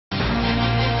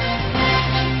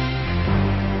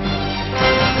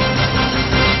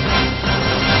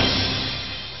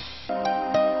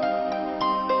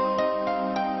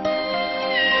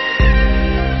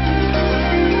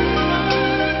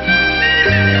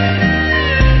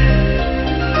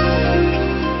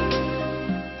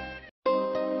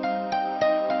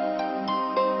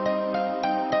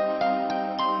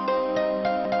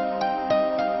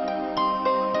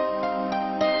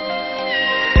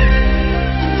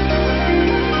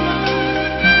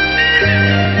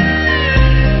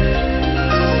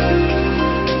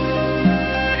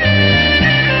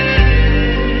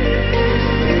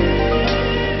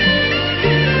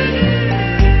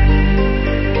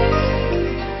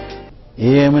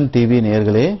AMN TV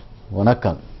நேயர்களே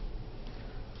வணக்கம்.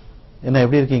 என்ன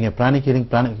எப்படி இருக்கீங்க?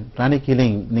 பிரானிக்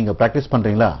ஹீலிங் நீங்க பிராக்டிஸ்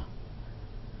பண்றீங்களா?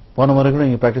 போன முறை கூட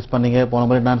நீங்க பிராக்டிஸ் பண்ணீங்க. போன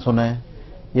முறை நான் சொன்னேன்,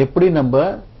 எப்படி நம்ம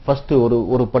ஃபர்ஸ்ட்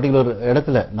ஒரு பர்டிகுலர்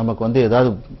இடத்துல நமக்கு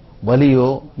ஏதாவது வலியோ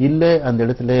இல்ல அந்த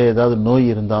இடத்துல ஏதாவது நோய்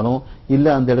இருந்தாலும்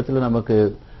இல்ல அந்த இடத்துல நமக்கு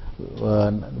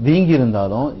வீங்கி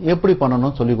இருந்தாலும் எப்படி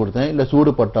பண்ணணும் சொல்லி கொடுத்தேன். இல்ல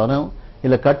சூடு பட்டாலும்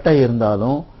இல்ல கட்டை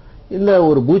இருந்தாலும் இல்ல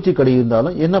ஒரு பூச்சி கடி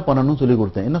இருந்தாலும் என்ன பண்ணணும் சொல்லி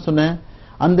கொடுத்தேன். என்ன சொன்னேன்?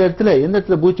 அந்த இடத்துல எந்த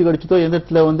இடத்துல பூச்சி கடிச்சதோ, எந்த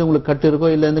இடத்துல உங்களுக்கு கட்டு இருக்கோ,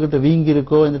 இல்ல எந்த இடத்துல வீங்கி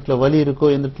இருக்கோ, எந்த இடத்துல வலி இருக்கோ,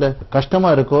 எந்த இடத்துல கஷ்டமா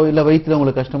இருக்கோ, இல்ல வயிற்றுல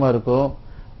உங்களுக்கு கஷ்டமா இருக்கோ,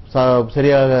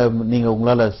 சரியாக நீங்க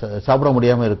உங்களால சாப்பிட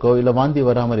முடியாம இருக்கோ, இல்ல வாந்தி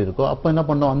வராம இருக்கோ, அப்ப என்ன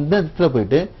பண்ணோம்? அந்த இடத்துல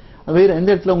போயிட்டு வேற எந்த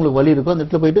இடத்துல உங்களுக்கு வலி இருக்கோ அந்த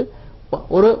இடத்துல போயிட்டு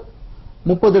ஒரு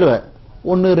 30 தடவை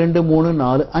 1 2 3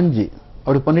 4 5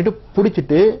 அப்படி பண்ணிட்டு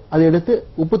பிடிச்சிட்டு அதை எடுத்து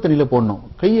உப்பு தண்ணியில போடணும்.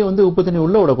 கையை உப்பு தண்ணி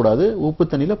உள்ள விடக்கூடாது, உப்பு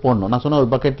தண்ணியில போடணும். நான் சொன்ன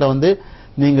ஒரு பக்கெட்ல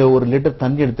நீங்க 1 லிட்டர்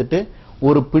தண்ணி எடுத்துட்டு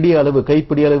ஒரு பிடி அளவு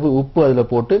கைப்பிடி அளவு உப்பு அதுல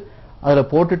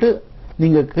போட்டுட்டு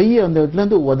நீங்க கையை அந்த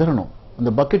இடத்துல உதறணும்.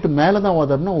 அந்த பக்கெட் மேலதான்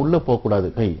உதறணும், உள்ள போக கூடாது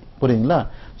கை. புரியுதுங்களா?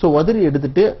 சோ உதறி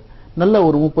எடுத்துட்டு நல்லா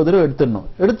ஒரு 30 தடவை எடுத்துடணும்.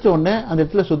 எடுத்துட்ட உடனே அந்த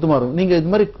இடத்துல சுத்தமா இருக்கும். நீங்க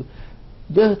இது மாதிரி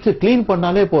ஜஸ்ட் கிளீன்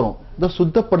பண்ணாலே போறோம்,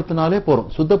 சுத்தப்படுத்தினாலே போறோம்.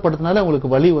 சுத்தப்படுத்தினாலே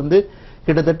உங்களுக்கு வலி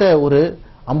கிட்டத்தட்ட ஒரு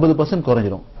 50%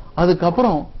 குறைஞ்சிரும்.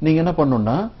 அதுக்கப்புறம் நீங்க என்ன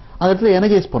பண்ணணும்னா அந்த இடத்துல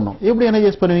எனர்ஜைஸ் பண்ணணும். எப்படி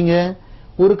எனர்ஜைஸ் பண்ணுவீங்க?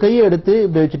 ஒரு கையை எடுத்து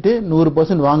இப்படி வச்சுட்டு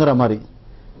 100% வாங்குற மாதிரி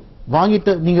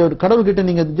வாங்கிட்டு நீங்க கடவுள்கிட்ட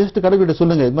நீங்க ஜஸ்ட் கடவுள்கிட்ட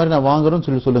சொல்லுங்க, இது மாதிரி நான்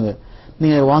வாங்குறேன்னு சொல்லுங்க.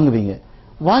 நீங்க வாங்குவீங்க.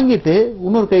 வாங்கிட்டு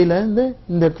இன்னொரு கையில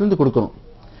இந்த இடத்துல இருந்து கொடுக்கணும்.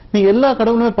 நீங்க எல்லா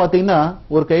கடவுளுமே பாத்தீங்கன்னா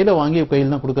ஒரு கையில வாங்கி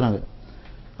கையில தான் கொடுக்குறாங்க.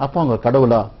 அப்போ அவங்க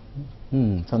கடவுளா?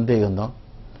 சந்தேகம் தான்.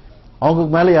 அவங்க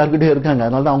மேல யாருக்கிட்டே இருக்காங்க,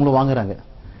 அதனாலதான் அவங்களும் வாங்குறாங்க.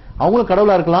 அவங்களும்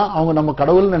கடவுளா இருக்கலாம். அவங்க நம்ம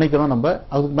கடவுள்னு நினைக்கிறோம். நம்ம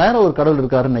அதுக்கு மேல ஒரு கடவுள்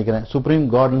இருக்காருன்னு நினைக்கிறேன். சுப்ரீம்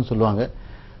காட்னு சொல்லுவாங்க.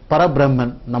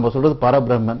 பரபிரம்மன், நம்ம சொல்றது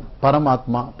பரபிரம்மன்,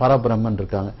 பரமாத்மா, பரபிரம்மன்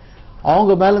இருக்காங்க.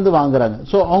 அவங்க மேல இருந்து வாங்குறாங்க.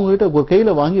 சோ அவங்க கிட்ட ஒரு கையில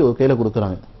வாங்கி ஒரு கையில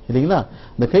கொடுக்குறாங்க இல்லைங்களா?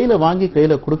 இந்த கையில வாங்கி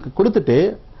கையில கொடுத்துட்டு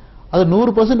அது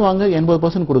 100% வாங்க,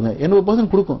 80% கொடுங்க. 80%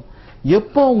 கொடுக்கும்.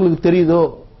 எப்போ உங்களுக்கு தெரியுதோ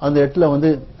அந்த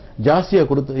இடத்துல ஜாஸ்தியா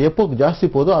கொடுத்து எப்போ ஜாஸ்தி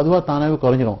போதோ அதுவா தானாவே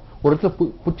குறைஞ்சிடும். ஒரு இடத்துல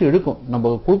புடிச்சு எடுக்கும்.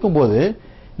 நம்ம கொடுக்கும்போது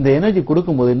இந்த எனர்ஜி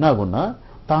கொடுக்கும்போது என்ன ஆகும்னா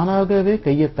தானாகவே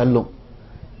கையை தள்ளும்.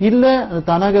 இல்ல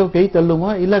தானாகவே கை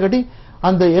தள்ளுமா, இல்ல கட்டி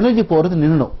அந்த எனர்ஜி போறது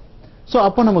நின்னுடும். சோ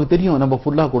அப்ப நமக்கு தெரியும் நம்ம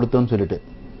ஃபுல்லா கொடுத்தோம்னு சொல்லிட்டு.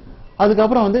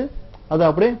 அதுக்கப்புறம் அதை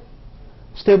அப்படியே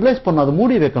ஸ்டெபிலைஸ் பண்ணணும். அதை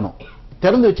மூடி வைக்கணும்.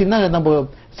 திறந்து வச்சீங்கன்னா நம்ம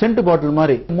சென்ட் பாட்டில்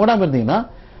மாதிரி மூடாம இருந்தீங்கன்னா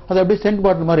அது அப்படியே சென்ட்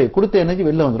பாட்டில் மாதிரி கொடுத்த எனர்ஜி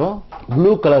வெளில வந்துடும்.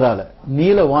 ப்ளூ கலரால,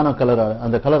 நீல வான கலரால,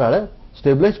 அந்த கலரால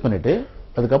ஸ்டெபிலைஸ் பண்ணிட்டு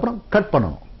அதுக்கப்புறம் கட்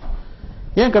பண்ணணும்.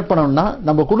 ஏன் கட் பண்ணணும்னா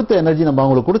நம்ம கொடுத்த எனர்ஜி நம்ம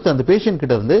அவங்களுக்கு கொடுத்த அந்த பேஷண்ட்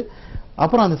கிட்ட இருந்து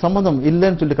அப்புறம் அந்த சம்பந்தம்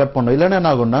இல்லைன்னு சொல்லி கட் பண்ணணும். இல்லைன்னா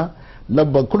என்ன ஆகும்னா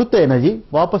நம்ம கொடுத்த எனர்ஜி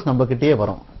வாபஸ் நம்ம கிட்டே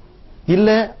வரும். இல்ல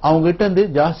அவங்க கிட்ட இருந்து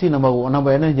ஜாஸ்தி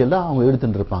நம்ம எனர்ஜி எல்லாம் அவங்க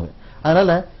எடுத்துட்டு இருப்பாங்க. அதனால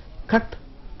கட்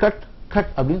கட்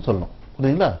கட் அப்படின்னு சொல்லணும்.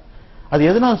 புரியுதுங்களா? அது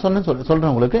எதனால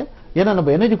சொல்றேன் உங்களுக்கு. ஏன்னா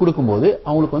நம்ம எனர்ஜி கொடுக்கும்போது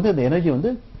அவங்களுக்கு அந்த எனர்ஜி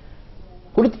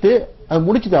கொடுத்துட்டு அது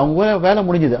முடிச்சுது, அவங்க வேலை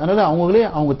முடிஞ்சது. அதனால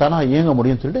அவங்க தானா இயங்க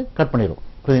முடியும்னு சொல்லிட்டு கட் பண்ணிடும்.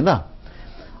 புரியுதுங்களா?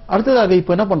 அடுத்ததாக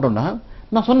இப்ப என்ன பண்றோம்னா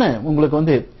நான் சொன்னேன்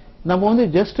உங்களுக்கு நம்ம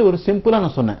ஜஸ்ட் ஒரு சிம்பிளா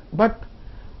நான் சொன்னேன். பட்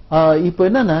இப்ப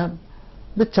என்னன்னா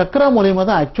இந்த சக்கரா மூலியமா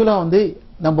தான் ஆக்சுவலா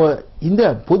நம்ம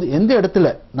எந்த இடத்துல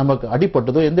நமக்கு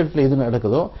அடிபட்டதோ, எந்த இடத்துல எது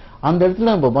நடக்குதோ அந்த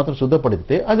இடத்துல நம்ம மாத்திரம்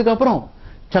சுத்தப்படுத்திட்டு அதுக்கப்புறம்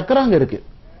சக்கராங்க இருக்கு.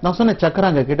 நான் சொன்ன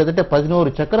சக்கராங்க கிட்டத்தட்ட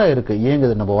 11 சக்கரா இருக்கு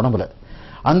இயங்குது நம்ம உடம்புல.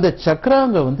 அந்த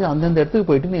சக்கராங்க அந்தந்த இடத்துக்கு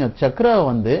போயிட்டு நீங்க சக்கரா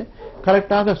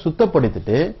கரெக்டாக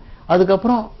சுத்தப்படுத்திட்டு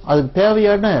அதுக்கப்புறம் அதுக்கு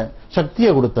தேவையான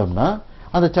சக்தியை கொடுத்தோம்னா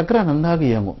அந்த சக்கரா நன்றாக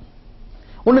இயங்கும்.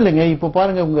 ஒண்ணு இல்லைங்க. இப்ப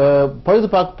பாருங்க, உங்க பழுது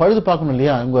பார்க்கணும்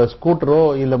இல்லையா? உங்க ஸ்கூட்டரோ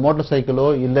இல்ல மோட்டார் சைக்கிளோ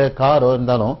இல்ல காரோ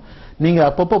இருந்தாலும் நீங்க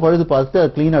அப்பப்போ பழுது பார்த்துட்டு அதை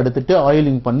கிளீனா எடுத்துட்டு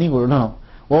ஆயிலிங் பண்ணி விடணும்,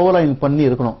 ஓவர் ஆயிலிங் பண்ணி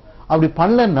இருக்கணும். அப்படி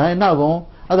பண்ணலன்னா என்ன ஆகும்?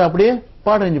 அது அப்படியே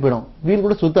பாடஞ்சு போயிடும். வீல்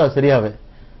கூட சுத்தா சரியாவே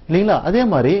இல்லைங்களா? அதே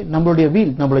மாதிரி நம்மளுடைய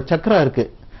வீல், நம்மளுடைய சக்கரா இருக்கு,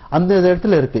 அந்த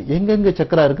இடத்துல இருக்கு. எங்கெங்க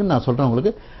சக்கரா இருக்குன்னு நான் சொல்றேன்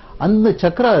உங்களுக்கு. அந்த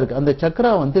சக்கரா இருக்கு. அந்த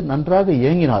சக்கரா நன்றாக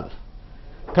இயங்கினால்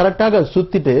கரெக்டாக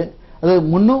சுத்திட்டு அது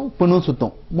முன்னும் பின்னும்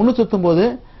சுத்தும். முன்னு சுத்தும் போது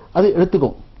அது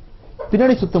எடுத்துக்கும்,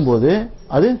 பின்னாடி சுத்தும் போது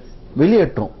அது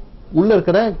வெளியேற்றும். உள்ள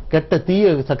இருக்கிற கெட்ட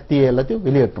தீய சக்தியை எல்லாத்தையும்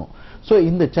வெளியேற்றும். சோ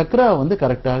இந்த சக்கரா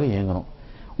கரெக்டாக இயங்கணும்.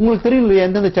 உங்களுக்கு தெரியும் இல்லையா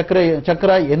எந்தெந்த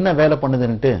சக்கரா என்ன வேலை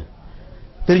பண்ணுதுன்னுட்டு?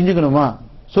 தெரிஞ்சுக்கணுமா?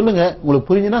 சொல்லுங்க. உங்களுக்கு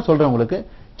புரிஞ்சுன்னா சொல்றேன் உங்களுக்கு.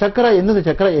 சக்கரா எந்தெந்த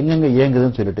சக்கரா எங்கெங்க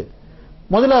இயங்குதுன்னு சொல்லிட்டு.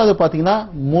 முதலாவது பாத்தீங்கன்னா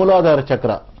மூலாதார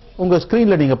சக்கரா. உங்க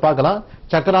ஸ்கிரீன்ல நீங்க பார்க்கலாம்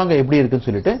சக்கராங்க எப்படி இருக்குன்னு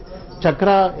சொல்லிட்டு.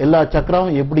 சக்கரா எல்லா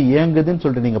சக்கராவும் எப்படி இயங்குதுன்னு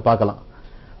சொல்லிட்டு நீங்க பார்க்கலாம்.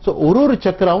 சோ ஒரு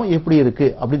சக்கராவும் எப்படி இருக்கு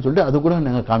அப்படின்னு சொல்லிட்டு அது கூட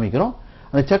நாங்க காமிக்கிறோம்.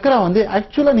 அந்த சக்கரா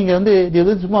ஆக்சுவலா நீங்க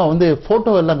இது சும்மா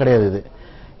போட்டோ எல்லாம் கிடையாது.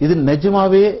 இது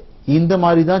நிஜமாவே இந்த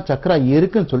மாதிரி தான் சக்கரா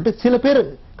இருக்குன்னு சொல்லிட்டு சில பேர்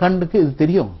கண்ணுக்கு இது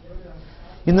தெரியும்.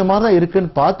 இந்த மாதிரி தான்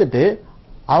இருக்குன்னு பார்த்துட்டு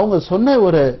அவங்க சொன்ன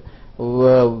ஒரு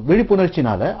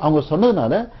விழிப்புணர்ச்சினால அவங்க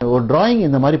சொன்னதுனால ஒரு டிராயிங்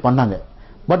இந்த மாதிரி பண்ணாங்க.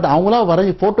 பட் அவங்களா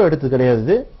வரைஞ்சி போட்டோ எடுத்து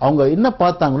கிடையாது. அவங்க என்ன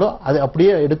பார்த்தாங்களோ அது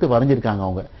அப்படியே எடுத்து வரைஞ்சிருக்காங்க.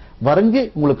 அவங்க வரைஞ்சி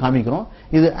உங்களுக்கு காமிக்கிறோம்.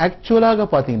 இது ஆக்சுவலாக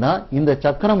பாத்தீங்கன்னா இந்த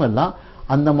சக்கரம் எல்லாம்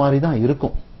அந்த மாதிரி தான்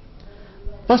இருக்கும்.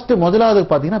 ஃபர்ஸ்ட் முதலாவது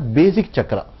பாத்தீங்கன்னா பேசிக்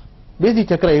சக்கரா.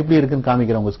 பேசிக் சக்கரா எப்படி இருக்குன்னு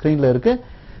காமிக்கிறோம். உங்க ஸ்கிரீன்ல இருக்கு.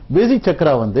 பேசிக்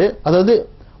சக்கரா வந்து அதாவது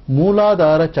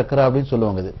மூலாதார சக்கரா அப்படின்னு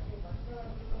சொல்லுவாங்க. இது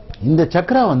இந்த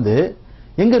சக்கரா வந்து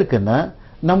எங்க இருக்குன்னா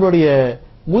நம்மளுடைய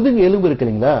முதுகு எலும்பு இருக்கு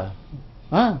இல்லைங்களா,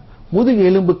 முதுகு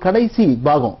எலும்பு கடைசி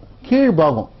பாகம் கீழ்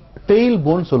பாகம் டெயில்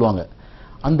போன் சொல்லுவாங்க.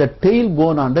 அந்த டெயில்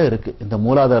போன் ஆண்ட இருக்கு இந்த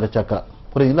மூலாதார சக்கரா.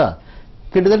 புரியுதுங்களா?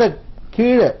 கிட்டத்தட்ட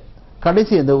கீழே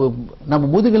கடைசி இந்த நம்ம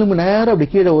முதுகெலும்பு நேரம் அப்படி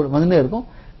கீழே வந்துட்டே இருக்கும்.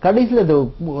 கடைசியில் இந்த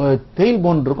டெயில்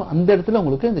போன் இருக்கும். அந்த இடத்துல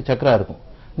உங்களுக்கு இந்த சக்கரா இருக்கும்.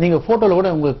 நீங்க போட்டோல கூட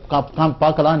உங்களுக்கு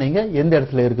பார்க்கலாம் நீங்க எந்த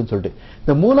இடத்துல இருக்குன்னு சொல்லிட்டு.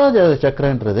 இந்த மூலாதார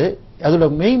சக்கரன்றது அதோட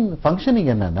மெயின்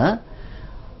ஃபங்க்ஷனிங் என்னன்னா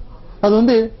அது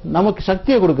வந்து நமக்கு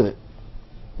சக்தியை கொடுக்குது.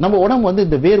 நம்ம உடம்பு வந்து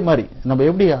இந்த வேர் மாதிரி நம்ம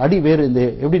எப்படி அடி வேர் இந்த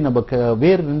எப்படி நம்ம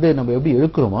வேர் இருந்து நம்ம எப்படி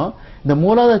எடுக்கிறோமோ இந்த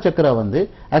மூலாதார சக்கரா வந்து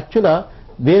ஆக்சுவலா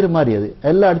வேறு மாதிரி அது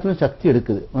எல்லா இடத்துலயும் சக்தி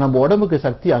எடுக்குது. நம்ம உடம்புக்கு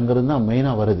சக்தி அங்கிருந்து தான்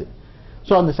மெயினா வருது.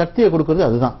 சோ அந்த சக்தியை கொடுக்கறது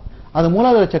அதுதான். அந்த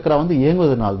மூலாதார சக்கரா வந்து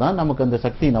இயங்குவதனால தான் நமக்கு அந்த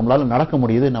சக்தி நம்மளால நடக்க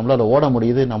முடியுது, நம்மளால ஓட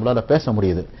முடியுது, நம்மளால பேச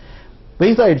முடியுது.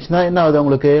 வயசாயிடுச்சுன்னா என்ன ஆகுது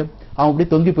அவங்களுக்கு, அவங்க அப்படி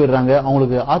தொங்கி போயிடுறாங்க.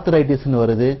 அவங்களுக்கு ஆர்த்தரைட்டிஸ்னு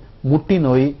வருது, முட்டி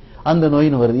நோய், அந்த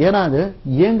நோயின்னு வருது. ஏன்னா அது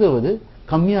இயங்குவது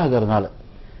கம்மியாகிறதுனால.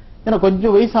 ஏன்னா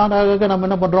கொஞ்சம் வயசானாக நம்ம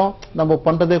என்ன பண்றோம், நம்ம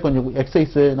பண்றதே கொஞ்சம்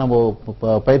எக்ஸசைஸ், நம்ம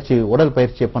பயிற்சி உடல்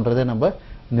பயிற்சியை பண்றதே நம்ம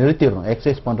நிறுத்திடுறோம்.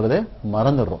 எக்ஸசைஸ் பண்றதே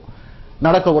மறந்துடுறோம்,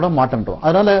 நடக்க கூட மாட்டேன்றோம்.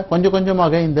 அதனால கொஞ்சம்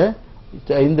கொஞ்சமாக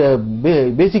இந்த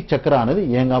பேசிக் சக்கரானது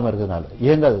இயங்காம இருக்கிறதுனால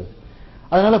இயங்காது.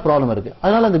 அதனால ப்ராப்ளம் இருக்கு.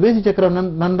 அதனால அந்த பேசிக் சக்கரம்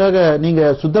நன்றாக நீங்க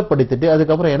சுத்தப்படுத்திட்டு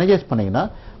அதுக்கப்புறம் எனர்ஜைஸ் பண்ணீங்கன்னா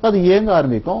அது இயங்க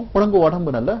ஆரம்பிக்கும்.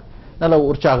 உடம்பு நல்ல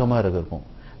உற்சாகமா இருக்கும்.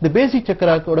 இந்த பேசிக்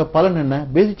சக்கராவோட பலன் என்ன,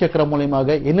 பேசிக் சக்கரா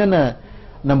மூலமாக என்னென்ன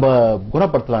நம்ம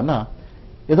குணப்படுத்தலாம்னா,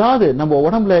 ஏதாவது நம்ம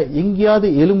உடம்புல எங்கேயாவது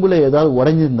எலும்புல ஏதாவது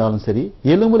உடைஞ்சிருந்தாலும் சரி,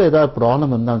 எலும்புல ஏதாவது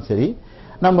ப்ராப்ளம் இருந்தாலும் சரி,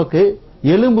 நமக்கு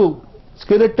எலும்பு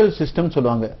ஸ்கெலட்டல் சிஸ்டம்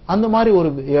சொல்லுவாங்க. அந்த மாதிரி ஒரு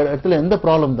இடத்துல எந்த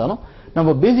ப்ராப்ளம் இருந்தாலும்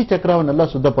நம்ம பேசிக் சக்கராவை நல்லா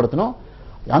சுத்தப்படுத்தணும்.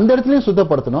 அந்த இடத்துலயும்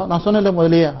சுத்தப்படுத்தணும். நான் சொன்ன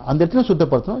முதலியே அந்த இடத்துலயும்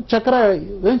சுத்தப்படுத்தணும்,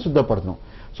 சக்கராவையும் சுத்தப்படுத்தணும்.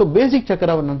 சோ பேசிக்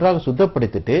சக்கராவை நன்றாக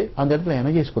சுத்தப்படுத்திட்டு அந்த இடத்துல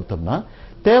எனர்ஜைஸ் கொடுத்தோம்னா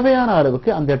தேவையான அளவுக்கு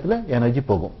அந்த இடத்துல எனர்ஜி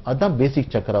போகும். அதுதான்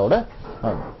பேசிக் சக்கராவோட.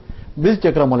 பேசிக்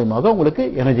சக்கரா மூலமாக உங்களுக்கு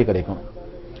எனர்ஜி கிடைக்கும்.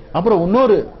 அப்புறம்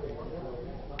இன்னொரு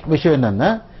விஷயம் என்னன்னா,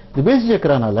 இந்த பேசிக்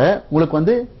சக்கரானால உங்களுக்கு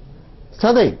வந்து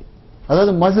சதை,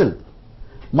 அதாவது மசில்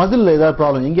ஏதாவது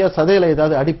ப்ராப்ளம், எங்கேயாவது சதையில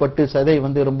ஏதாவது அடிபட்டு சதை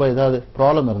வந்து ரொம்ப ஏதாவது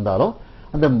ப்ராப்ளம் இருந்தாலும்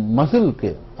அந்த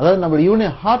மசிலுக்கு, அதாவது நம்ம ஈவன்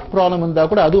ஹார்ட் ப்ராப்ளம் இருந்தா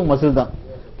கூட அதுவும் மசில் தான்.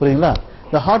 புரியுங்களா?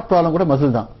 இந்த ஹார்ட் ப்ராப்ளம் கூட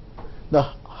மசில் தான். இந்த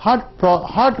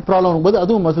ஹார்ட் ப்ராப்ளம் போது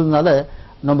அதுவும் மசில்னால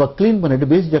நம்ம கிளீன் பண்ணிட்டு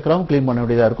பேசிக் சக்கராவும் கிளீன் பண்ண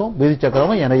வேண்டியதா இருக்கும். பேசிக்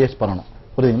சக்கராவும் எனர்ஜைஸ் பண்ணணும்.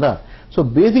 புரியுதுங்களா? சோ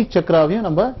பேசிக் சக்கராவையும்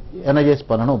நம்ம எனர்ஜைஸ்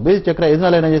பண்ணணும். பேசிக் சக்கரா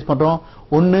எதனால எனர்ஜைஸ் பண்றோம்?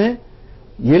 ஒன்னு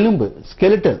எலும்பு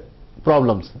ஸ்கெலிட்டல்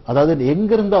ப்ராப்ளம்ஸ், அதாவது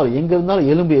எங்க இருந்தாலும்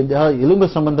எலும்பு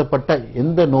சம்பந்தப்பட்ட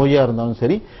எந்த நோயா இருந்தாலும்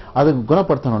சரி அதை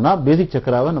குணப்படுத்தணும்னா பேசிக்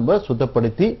சக்கராவை நம்ம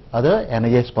சுத்தப்படுத்தி அதை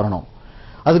எனர்ஜைஸ் பண்ணணும்.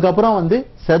 அதுக்கப்புறம் வந்து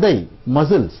சதை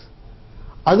மசில்ஸ்,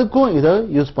 அதுக்கும் இதை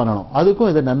யூஸ் பண்ணணும்.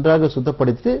 அதுக்கும் இதை நன்றாக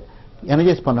சுத்தப்படுத்தி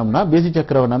எனர்ஜைஸ் பண்ணோம்னா பேசிக்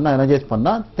சக்கராவை நல்லா எனர்ஜைஸ்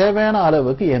பண்ணா தேவையான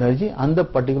அளவுக்கு எனர்ஜி அந்த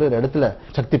பர்டிகுலர் இடத்துல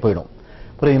சக்தி போயிடும்.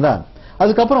 புரியுங்களா?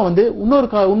 அதுக்கப்புறம் வந்து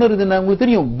இன்னொரு இது உங்களுக்கு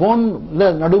தெரியும்,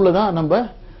 போன்ல நடுவுல தான் நம்ம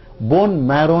போன்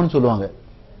மேரோன்னு சொல்லுவாங்க.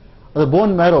 அது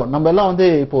போன் மேரோ நம்ம எல்லாம் வந்து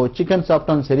இப்போ சிக்கன்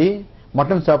சாப்பிட்டாலும் சரி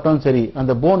மட்டன் சாப்பிட்டாலும் சரி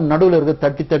அந்த போன் நடுவுல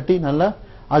இருக்க தட்டி நல்லா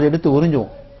அதை எடுத்து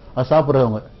உறிஞ்சுவோம். அது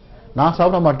சாப்பிடுறவங்க. நான்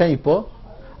சாப்பிட மாட்டேன். இப்போ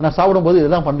நான் சாப்பிடும்போது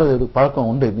இதெல்லாம் பண்றது பழக்கம்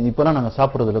உண்டு. இப்பெல்லாம் நாங்க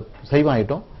சாப்பிடுறதுல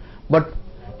சைவாயிட்டோம். பட்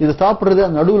இது சாப்பிடுறது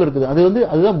அந்த நடுவில் இருக்குது. அது வந்து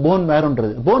அதுதான் போன்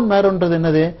மேரோன்றது. போன் மேரோன்றது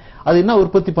என்னது? அது என்ன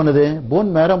உற்பத்தி பண்ணுது?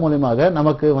 போன் மேரோ மூலமாக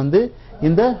நமக்கு வந்து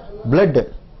இந்த பிளட்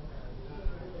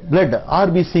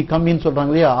ஆர்பிசி கம்மின்னு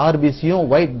சொல்றாங்க இல்லையா, ஆர்பிசியும்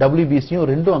ஒயிட் டபிள்யூபிசியும்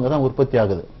ரெண்டும் அங்கதான் உற்பத்தி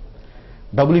ஆகுது.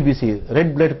 டபிள்யூபிசி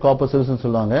ரெட் பிளட் கார்பசல்ஸ்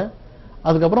சொல்லுவாங்க,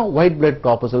 அதுக்கப்புறம் ஒயிட் பிளட்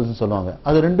கார்பசல்ஸ் சொல்லுவாங்க.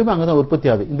 அது ரெண்டுமே அங்கதான் உற்பத்தி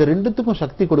ஆகுது. இந்த ரெண்டுத்துக்கும்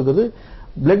சக்தி கொடுக்குது.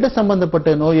 பிளட்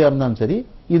சம்பந்தப்பட்ட நோயா இருந்தாலும் சரி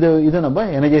இதை நம்ம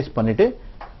எனர்ஜைஸ் பண்ணிட்டு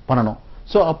பண்ணணும்.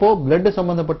 சோ அப்போ பிளட்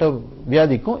சம்பந்தப்பட்ட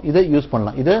வியாதிக்கும் இதை யூஸ்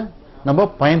பண்ணலாம், இதை நம்ம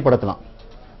பயன்படுத்தலாம்.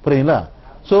 புரியுங்களா?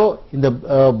 சோ இந்த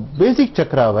பேசிக்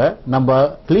சக்கராவை நம்ம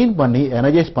கிளீன் பண்ணி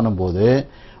எனர்ஜைஸ் பண்ணும்போது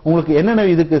உங்களுக்கு என்னென்ன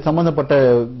இதுக்கு சம்பந்தப்பட்ட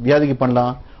வியாதிக்கு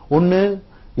பண்ணலாம்? ஒன்னு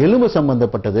எலும்பு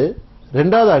சம்பந்தப்பட்டது,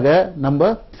 ரெண்டாவதாக நம்ம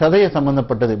சதைய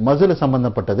சம்பந்தப்பட்டது, மசில்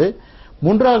சம்பந்தப்பட்டது,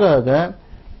 மூன்றாவதாக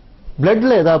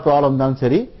பிளட்ல ஏதாவது ப்ராப்ளம் தான்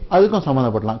சரி அதுக்கும்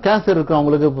சம்பந்தப்படலாம். கேன்சர்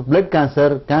இருக்கவங்களுக்கு பிளட்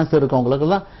கேன்சர் இருக்கவங்களுக்கு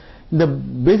எல்லாம் இந்த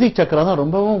பேசிக் சக்கரா தான்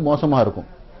ரொம்பவும் மோசமா இருக்கும்.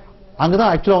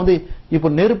 அங்கதான் ஆக்சுவலா வந்து இப்ப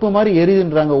நெருப்பு மாதிரி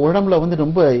எரியுதுன்றாங்க. உடம்புல வந்து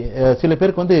ரொம்ப சில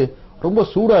பேருக்கு வந்து ரொம்ப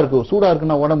சூடா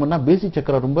இருக்குன்னா உடம்புன்னா பேசிக்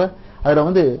சக்கரா ரொம்ப அதுல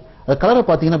வந்து கலரை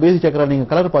பாத்தீங்கன்னா பேசிக் சக்கரா நீங்க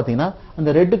கலர் பாத்தீங்கன்னா அந்த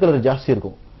ரெட் கலர் ஜாஸ்தி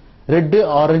இருக்கும். ரெட்,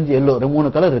 ஆரஞ்சு, எல்லோ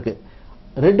 3 கலர் இருக்கு.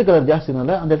 ரெட் கலர்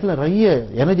ஜாஸ்தினால அந்த இடத்துல நிறைய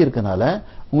எனர்ஜி இருக்கனால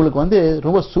உங்களுக்கு வந்து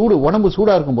ரொம்ப சூடு உடம்பு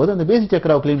சூடா இருக்கும்போது அந்த பேசிக்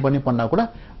சக்கராவை கிளீன் பண்ணா கூட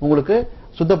உங்களுக்கு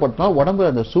சுத்தப்படுத்தினா உடம்பு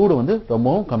அந்த சூடு வந்து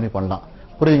ரொம்பவும் கம்மி பண்ணலாம்.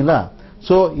 புரியுதுங்களா?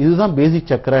 சோ இதுதான் பேசிக்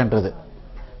சக்கரான்றது.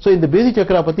 சோ இந்த பேசிக்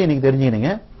சக்கரா பத்தி எனக்கு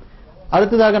தெரிஞ்சுக்கினீங்க.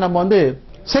 அடுத்ததாக நம்ம வந்து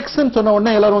செக்ஸ்ன்னு சொன்ன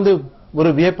உடனே எல்லாரும் வந்து ஒரு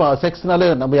வியப்பா செக்ஸ்னால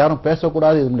நம்ம யாரும்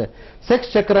பேசக்கூடாது.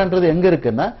 செக்ஸ் சக்கரான்றது எங்க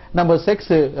இருக்குன்னா நம்ம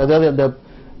செக்ஸ் அதாவது அந்த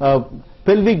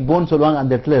பெல்விக் போன் சொல்லுவாங்க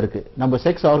அந்த இடத்துல இருக்கு. நம்ம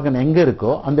செக்ஸ் ஆர்கன் எங்க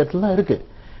இருக்கோ அந்த இடத்துல தான் இருக்கு.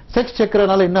 செக்ஸ்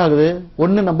சக்கரனால என்ன ஆகுது?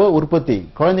 ஒண்ணு நம்ம உற்பத்தி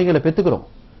குழந்தைகளை பெத்துக்கிறோம்,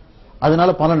 அதனால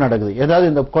பலன் நடக்குது. ஏதாவது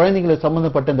இந்த குழந்தைகளை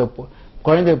சம்பந்தப்பட்ட இந்த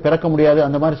குழந்தை பிறக்க முடியாது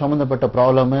அந்த மாதிரி சம்பந்தப்பட்ட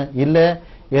ப்ராப்ளம் இல்ல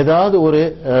ஏதாவது ஒரு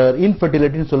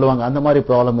இன்ஃபர்டிலிட்டின்னு சொல்லுவாங்க அந்த மாதிரி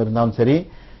ப்ராப்ளம் இருந்தாலும் சரி,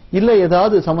 இல்ல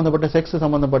ஏதாவது சம்பந்தப்பட்ட செக்ஸ்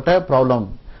சம்பந்தப்பட்ட ப்ராப்ளம்,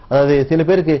 அதாவது சில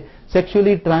பேருக்கு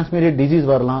செக்ஷுவலி டிரான்ஸ்மிட்டட் டிசீஸ்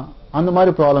வரலாம். அந்த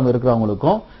மாதிரி ப்ராப்ளம்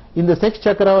இருக்கிறவங்களுக்கும் இந்த செக்ஸ்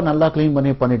சக்கராவை நல்லா கிளீன்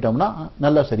பண்ணிட்டோம்னா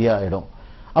நல்லா சரியா ஆயிடும்.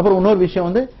 அப்புறம் இன்னொரு விஷயம்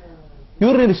வந்து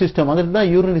யூரினரி சிஸ்டம், அங்கிருந்து தான்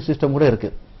யூரினரி சிஸ்டம் கூட இருக்கு.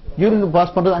 யூரின்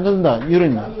பாஸ் பண்றது அங்கிருந்து தான்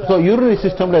யூரின். சோ யூரினரி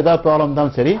சிஸ்டம்ல ஏதாவது ப்ராப்ளம்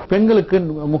தான் சரி, பெண்களுக்கு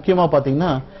முக்கியமா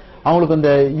பாத்தீங்கன்னா அவங்களுக்கு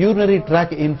இந்த யூரினரி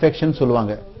ட்ராக் இன்ஃபெக்ஷன்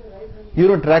சொல்லுவாங்க.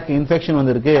 யூரின் ட்ராக் இன்ஃபெக்ஷன்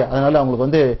வந்து இருக்கு, அதனால அவங்களுக்கு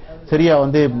வந்து சரியா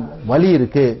வந்து வலி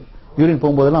இருக்கு, யூரின்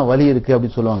போகும்போதெல்லாம் வலி இருக்கு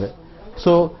அப்படின்னு சொல்லுவாங்க.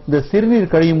 சோ இந்த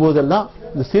சிறுநீர் கழியும் போதெல்லாம்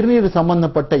இந்த சிறுநீர்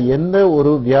சம்பந்தப்பட்ட எந்த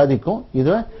ஒரு வியாதிக்கும்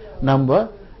இதை நம்ம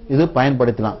இது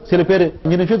பயன்படுத்தலாம். சில பேர்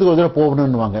 5 நிமிஷத்துக்கு ஒரு தடவை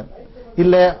போகணும்னுவாங்க,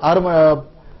 இல்ல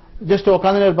ஜஸ்ட்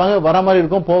உட்காந்து இருப்பாங்க, வர மாதிரி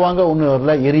இருக்கும், போவாங்க, ஒண்ணு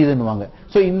வரல, எரியுதுன்னுவாங்க.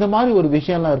 சோ இந்த மாதிரி ஒரு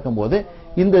விஷயம்லாம் இருக்கும்போது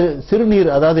இந்த சிறுநீர்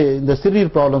அதாவது இந்த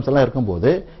சிறுநீர் ப்ராப்ளம்ஸ் எல்லாம்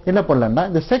இருக்கும்போது என்ன பண்ணலாம்னா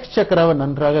இந்த செக்ஸ் சக்கராவை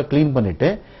நன்றாக கிளீன் பண்ணிட்டு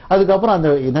அதுக்கப்புறம்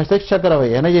அந்த செக்ஸ் சக்கராவை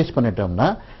எனர்ஜைஸ் பண்ணிட்டோம்னா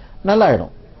நல்லா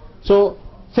ஆயிடும். சோ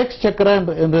செக்ஸ் சக்கரா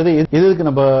என்றது எதுக்கு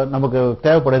நமக்கு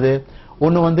தேவைப்படுது?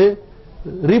 ஒண்ணு வந்து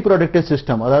ரீப்ரொடக்டிவ்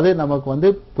சிஸ்டம், அதாவது நமக்கு வந்து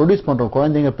ப்ரொடியூஸ் பண்றோம்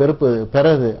குழந்தைங்க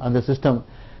பெறது அந்த சிஸ்டம்.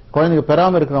 குழந்தைங்க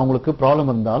பெறாம இருக்கிறவங்களுக்கு ப்ராப்ளம்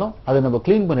இருந்தாலும் அதை நம்ம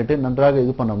கிளீன் பண்ணிட்டு நன்றாக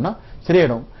இது பண்ணோம்னா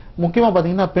சரியாயிடும். முக்கியமா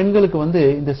பாத்தீங்கன்னா பெண்களுக்கு வந்து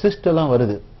இந்த சிஸ்ட் எல்லாம்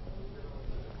வருது,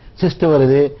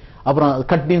 அப்புறம்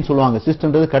கட்டின்னு சொல்லுவாங்க.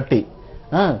 சிஸ்ட்ன்றது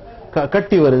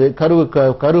கட்டி வருது,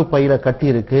 கரு பையில கட்டி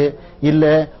இருக்கு, இல்ல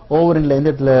ஓவரின்ல எந்த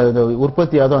இடத்துல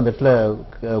உற்பத்தி ஆதோ அந்த இடத்துல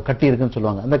கட்டி இருக்குன்னு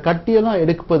சொல்லுவாங்க. அந்த கட்டியெல்லாம்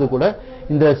எடுப்பது கூட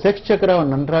இந்த செக்ஸ் சக்கராவை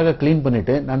நன்றாக கிளீன்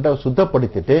பண்ணிட்டு நன்றாக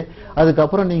சுத்தப்படுத்திட்டு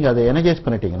அதுக்கப்புறம் நீங்க அதை எனர்ஜைஸ்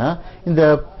பண்ணிட்டீங்கன்னா இந்த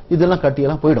இதெல்லாம்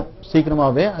கட்டியெல்லாம் போயிடும்,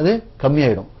 சீக்கிரமாவே அது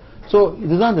கம்மியாயிடும். சோ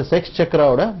இதுதான் இந்த sex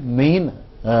சக்கராவோட main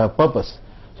purpose.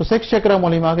 So sex சக்கரா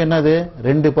மூலமாக என்னது?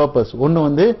 2 பர்பஸ். ஒன்னு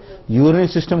வந்து யூரினரி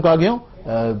சிஸ்டம்காகவும்,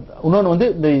 இன்னொன்னு வந்து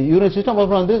இந்த யூரினரி சிஸ்டம்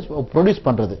அப்புறம் வந்து ப்ரொடியூஸ்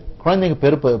பண்றது, குழந்தைங்க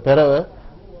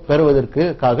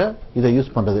பெறுவதற்காக இதை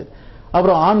யூஸ் பண்றது.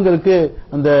 அப்புறம் ஆண்களுக்கு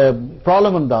அந்த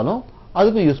ப்ராப்ளம் இருந்தாலும்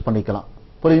அதுக்கும் யூஸ் பண்ணிக்கலாம்.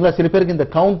 புரியுதுங்களா? சில பேருக்கு இந்த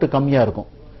கவுண்ட் கம்மியா இருக்கும்,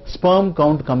 ஸ்பெர்ம்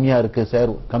கவுண்ட் கம்மியா இருக்கு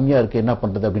சார், கம்மியா இருக்கு, என்ன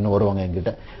பண்றது அப்படின்னு வருவாங்க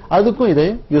என்கிட்ட. அதுக்கும் இதை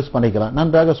யூஸ் பண்ணிக்கலாம்.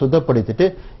 நன்றாக சுத்தப்படுத்திட்டு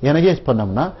எனர்ஜைஸ்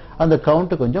பண்ணோம்னா அந்த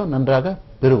கவுண்ட் கொஞ்சம் நன்றாக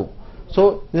பெருகும். சோ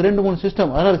இது 2-3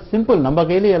 சிஸ்டம். அதனால சிம்பிள், நம்ம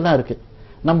கையிலேயே எல்லாம் இருக்கு.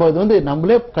 நம்ம இது வந்து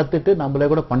நம்மளே கத்துட்டு நம்மளே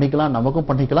கூட பண்ணிக்கலாம், நமக்கும்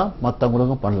பண்ணிக்கலாம்,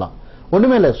 மத்தவங்களுக்கும் பண்ணலாம்.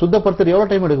 ஒண்ணுமே இல்ல, சுத்தப்படுத்துறது எவ்வளவு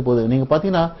டைம் எடுக்க போகுது? நீங்க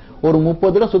பாத்தீங்கன்னா ஒரு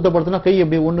 30 தடவை சுத்தப்படுத்தினா கை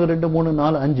எப்படி 1 2 3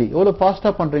 4 5 எவ்வளவு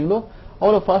ஃபாஸ்டா பண்றீங்களோ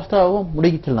அவ்வளவு ஃபாஸ்டாவும்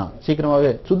முடிக்கலாம்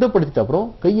சீக்கிரமாவே. சுத்தப்படுத்திட்ட அப்புறம்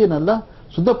கையை நல்லா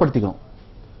சுத்தப்படுத்திக்கணும்.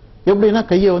 எப்படின்னா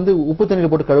கையை வந்து உப்பு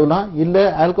தண்ணீர் போட்டு கழுவலாம், இல்ல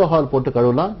ஆல்கஹால் போட்டு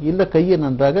கழுவலாம், இல்ல கையை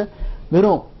நன்றாக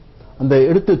வெறும் அந்த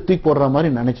எடுத்து தூக்கி போடுற மாதிரி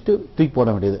நினைச்சிட்டு தூக்கி போட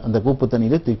வேண்டியது, அந்த உப்பு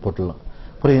தண்ணியில தூக்கி போட்டுடலாம்.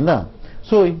 புரியுதுங்களா?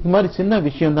 சோ இந்த மாதிரி சின்ன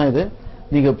விஷயம் தான் இது.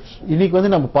 நீங்க இன்னைக்கு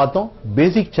வந்து நம்ம பார்த்தோம்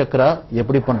பேசிக் சக்கரா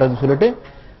எப்படி பண்றதுன்னு சொல்லிட்டு,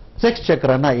 செக்ஸ்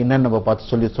சக்கரானா என்னன்னு நம்ம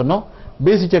பார்த்து சொன்னோம்.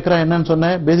 பேசிக் சக்கரா என்னன்னு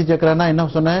சொன்னேன், பேசிக் சக்கரானா என்ன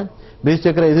சொன்னேன், பேசிக்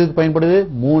சக்கரா எதுக்கு பயன்படுது?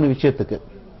 3 விஷயத்துக்கு.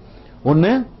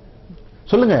 ஒண்ணு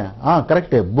சொல்லுங்க,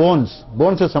 கரெக்ட்,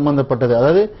 போன்ஸ் சம்பந்தப்பட்டது,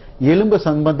 அதாவது எலும்பு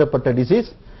சம்பந்தப்பட்ட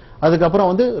டிசீஸ். அதுக்கப்புறம்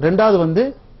வந்து 2வது வந்து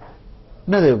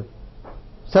என்னது,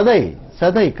 சதை,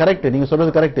 கரெக்ட், நீங்க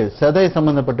சொல்றது கரெக்ட், சதை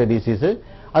சம்பந்தப்பட்ட டிசீஸ்.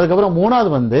 அதுக்கப்புறம் 3வது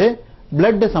வந்து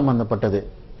பிளட் சம்பந்தப்பட்டது,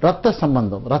 ரத்த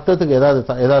சம்பந்தம், ரத்தத்துக்கு ஏதாவது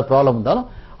ப்ராப்ளம் இருந்தாலும்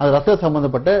அது ரத்த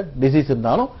சம்பந்தப்பட்ட டிசீஸ்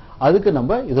இருந்தாலும் அதுக்கு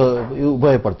நம்ம இதை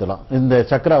உபயோகப்படுத்தலாம். இந்த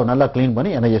சக்கராவை நல்லா கிளீன்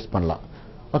பண்ணி எனர்ஜைஸ் பண்ணலாம்.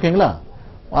 ஓகேங்களா?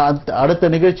 அடுத்த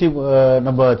நிகழ்ச்சி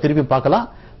நம்ம திருப்பி பார்க்கலாம்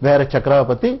வேற சக்கராவை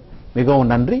பத்தி.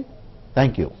 மிகவும் நன்றி.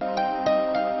 தேங்க்யூ.